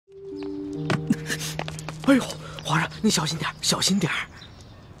哎呦，皇上，你小心点，小心点！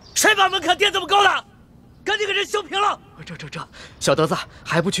谁把门槛垫这么高的？赶紧给人削平了！这，小德子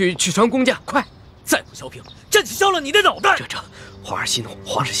还不去取传公家，快！再不削平，朕削了你的脑袋！这，皇上息怒，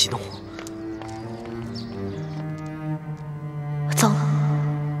皇上息怒。糟了，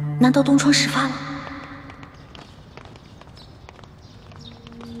难道东窗事发了？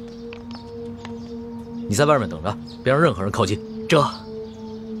你在外面等着，别让任何人靠近。这。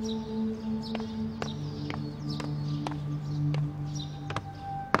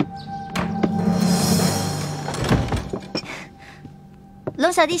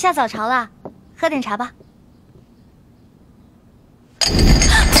 龙小弟下早朝了，喝点茶吧。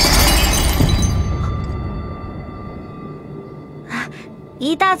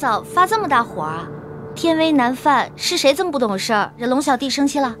一大早发这么大火啊！天威难犯，是谁这么不懂事儿，惹龙小弟生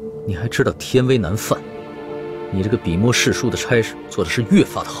气了？你还知道天威难犯？你这个笔墨诗书的差事做的是越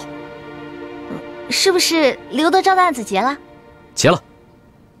发的好。是不是刘德昭的案子结了？结了。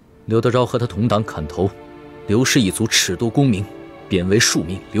刘德昭和他同党砍头，刘氏一族褫夺功名。 贬为庶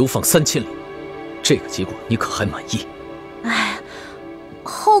民，流放3000里，这个结果你可还满意？哎，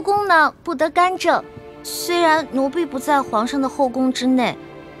后宫呢不得干政。虽然奴婢不在皇上的后宫之内，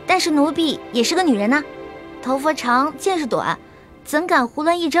但是奴婢也是个女人呐，头发长，见识短，怎敢胡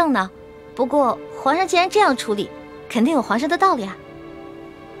乱议政呢？不过皇上既然这样处理，肯定有皇上的道理啊。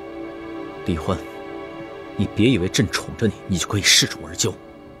李欢，你别以为朕宠着你，你就可以恃宠而骄。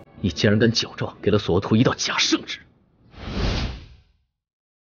你竟然敢矫诏给了索额图一道假圣旨！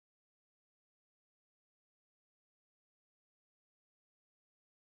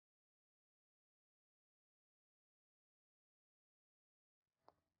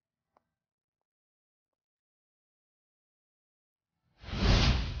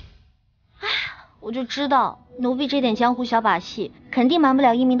 我就知道奴婢这点江湖小把戏，肯定瞒不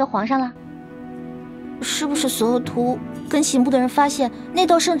了英明的皇上了。是不是索额图跟刑部的人发现那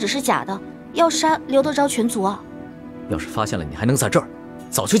道圣旨是假的，要杀刘德昭全族啊？要是发现了，你还能在这儿，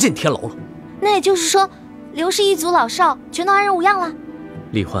早就进天牢了。那也就是说，刘氏一族老少全都安然无恙了？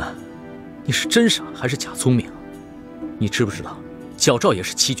李欢，你是真傻还是假聪明啊？你知不知道，矫诏也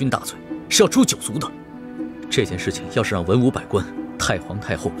是欺君大罪，是要诛九族的。这件事情要是让文武百官、 太皇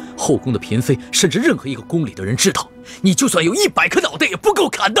太后、后宫的嫔妃，甚至任何一个宫里的人知道，你就算有100颗脑袋也不够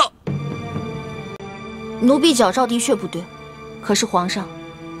砍的。奴婢矫诏的确不对，可是皇上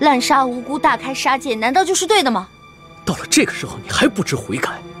滥杀无辜、大开杀戒，难道就是对的吗？到了这个时候，你还不知悔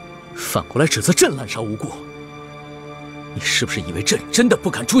改，反过来指责朕滥杀无辜，你是不是以为朕真的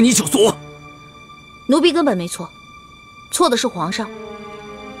不敢诛你9族？奴婢根本没错，错的是皇上。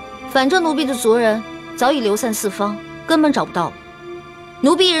反正奴婢的族人早已流散四方，根本找不到了。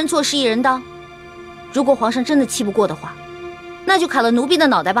 奴婢一人做事一人当，如果皇上真的气不过的话，那就砍了奴婢的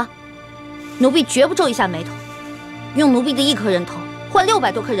脑袋吧。奴婢绝不皱一下眉头，用奴婢的1颗人头换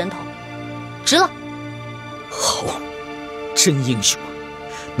600多颗人头，值了。好，真英雄啊！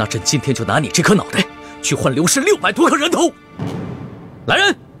那朕今天就拿你这颗脑袋去换刘氏600多颗人头。来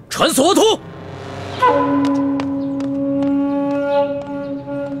人，传索额图。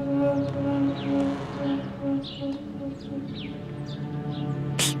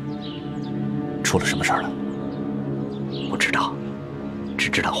出了什么事儿了？不知道，只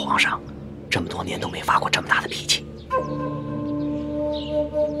知道皇上这么多年都没发过这么大的脾气。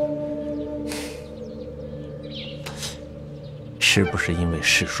是不是因为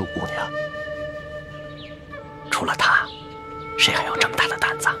世淑姑娘？除了她，谁还有这么大的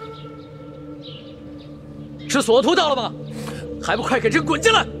胆子？是索额图到了吗？还不快给朕滚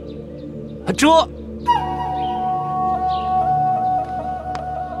进来！这。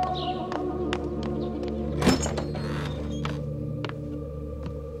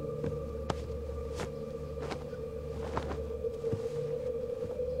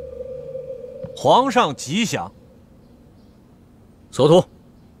 皇上吉祥。索额图，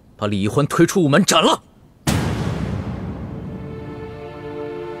把李易欢推出午门斩了。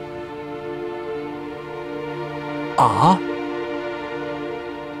啊！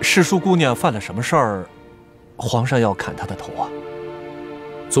世淑姑娘犯了什么事儿？皇上要砍她的头啊？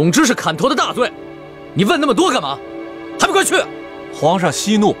总之是砍头的大罪。你问那么多干嘛？还不快去！皇上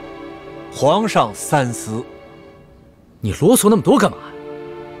息怒，皇上三思。你啰嗦那么多干嘛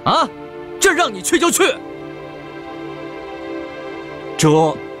呀？啊！ 朕让你去就去，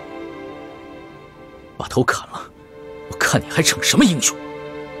把头砍了，我看你还逞什么英雄！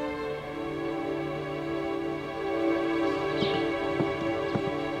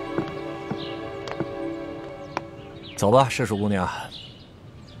走吧，世淑姑娘。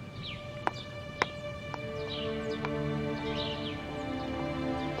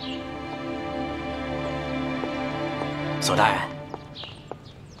索大人，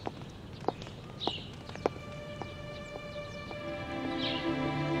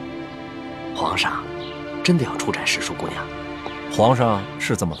皇上真的要出斩石树姑娘？皇上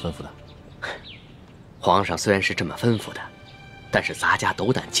是这么吩咐的。皇上虽然是这么吩咐的，但是咱家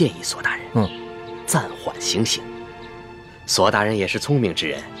斗胆建议索大人，暂缓行刑。索大人也是聪明之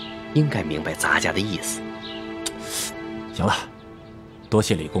人，应该明白咱家的意思。行了，多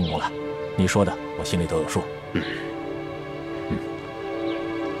谢李公公了，你说的我心里都有数。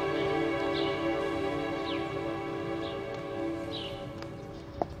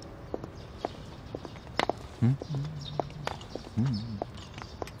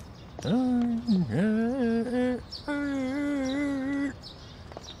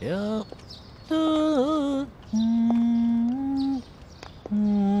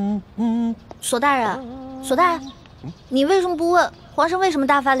索大人，索大人，你为什么不问皇上为什么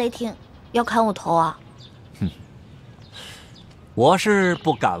大发雷霆要砍我头啊？我是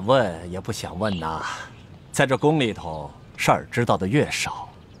不敢问，也不想问呐。在这宫里头，事儿知道的越少，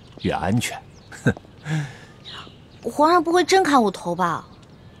越安全。皇上不会真砍我头吧？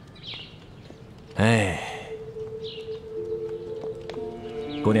哎，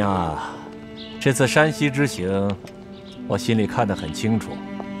姑娘啊，这次山西之行，我心里看得很清楚。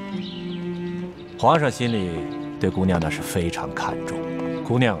皇上心里对姑娘那是非常看重，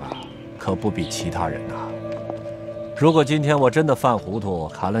姑娘啊，可不比其他人呐。如果今天我真的犯糊涂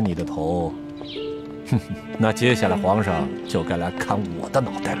砍了你的头，那接下来皇上就该来砍我的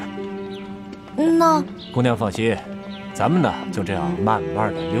脑袋了。那姑娘放心，咱们呢就这样慢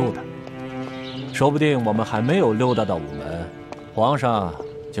慢的溜达，说不定我们还没有溜达到午门，皇上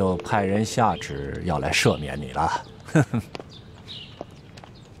就派人下旨要来赦免你了。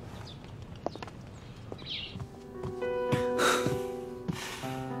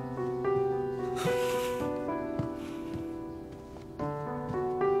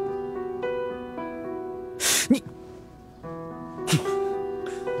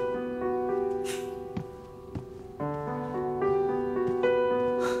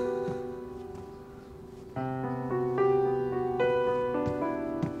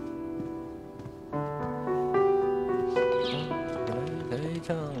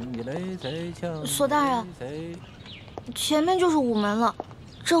索大人，前面就是午门了，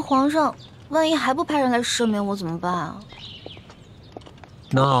这皇上万一还不派人来赦免我怎么办啊？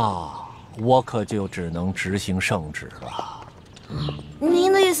那我可就只能执行圣旨了。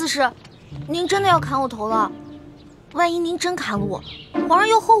您的意思是，您真的要砍我头了？万一您真砍了我，皇上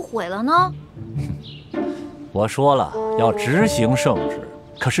又后悔了呢？我说了要执行圣旨，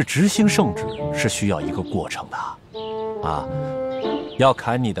可是执行圣旨是需要一个过程的，啊。要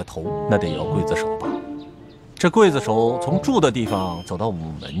砍你的头，那得有刽子手吧？这刽子手从住的地方走到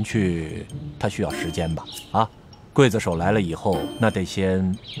午门去，他需要时间吧？啊，刽子手来了以后，那得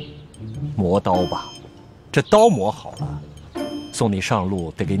先磨刀吧？这刀磨好了，送你上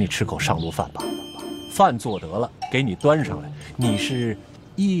路，得给你吃口上路饭吧？饭做得了，给你端上来，你是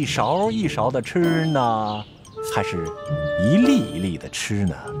一勺一勺的吃呢，还是一粒一粒的吃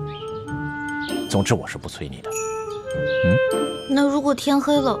呢？总之，我是不催你的。那如果天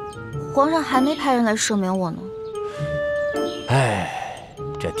黑了，皇上还没派人来赦免我呢？哎，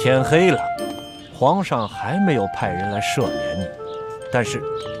这天黑了，皇上还没有派人来赦免你，但是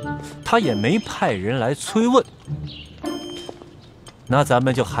他也没派人来催问，那咱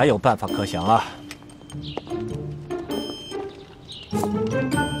们就还有办法可想啊。